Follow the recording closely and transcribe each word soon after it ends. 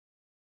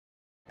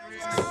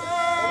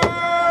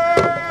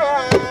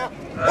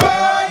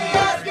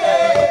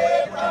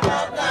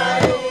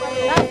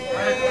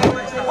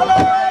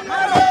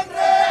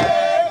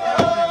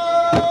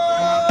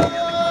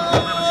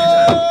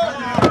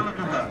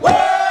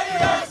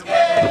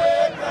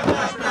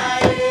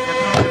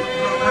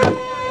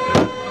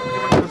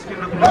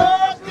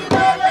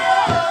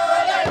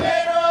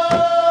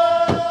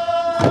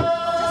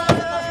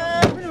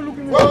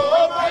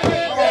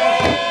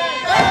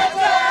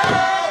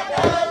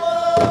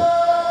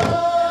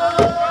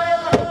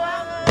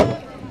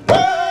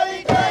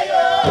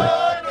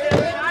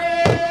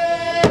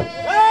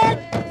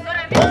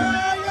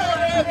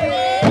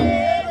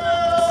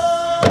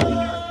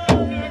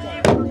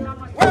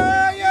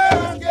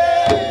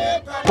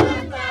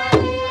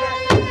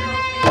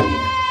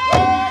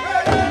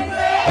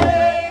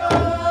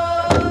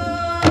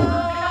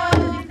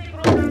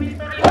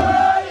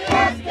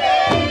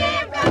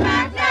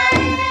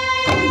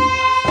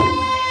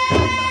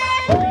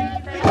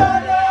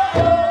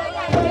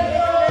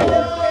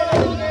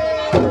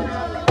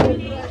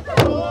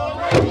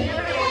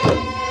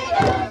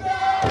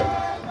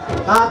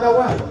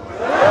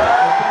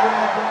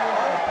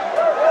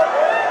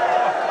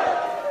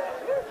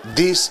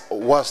This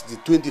was the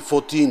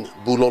 2014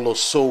 Bulolo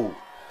Show,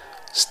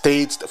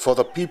 staged for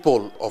the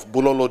people of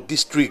Bulolo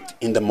district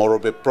in the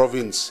Morobe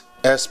province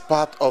as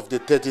part of the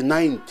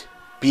 39th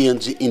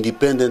PNG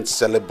independence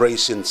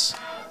celebrations.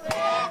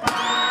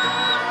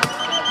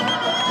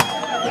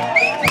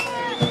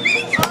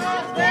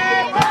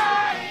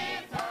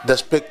 The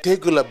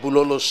spectacular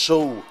Bulolo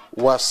Show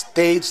was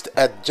staged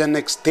at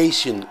Janek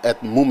Station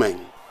at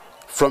Mumeng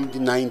from the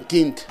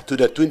 19th to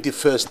the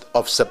 21st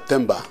of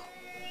September.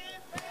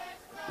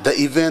 The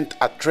event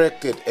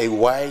attracted a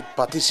wide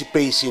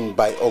participation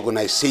by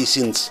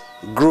organizations,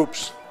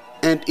 groups,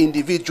 and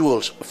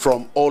individuals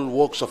from all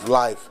walks of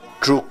life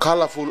through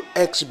colorful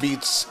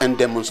exhibits and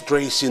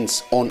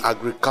demonstrations on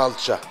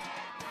agriculture,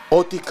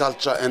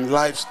 horticulture and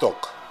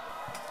livestock,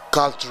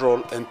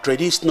 cultural and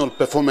traditional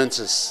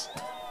performances,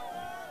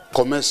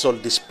 commercial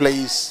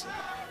displays,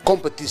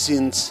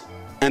 competitions,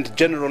 and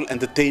general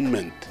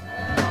entertainment.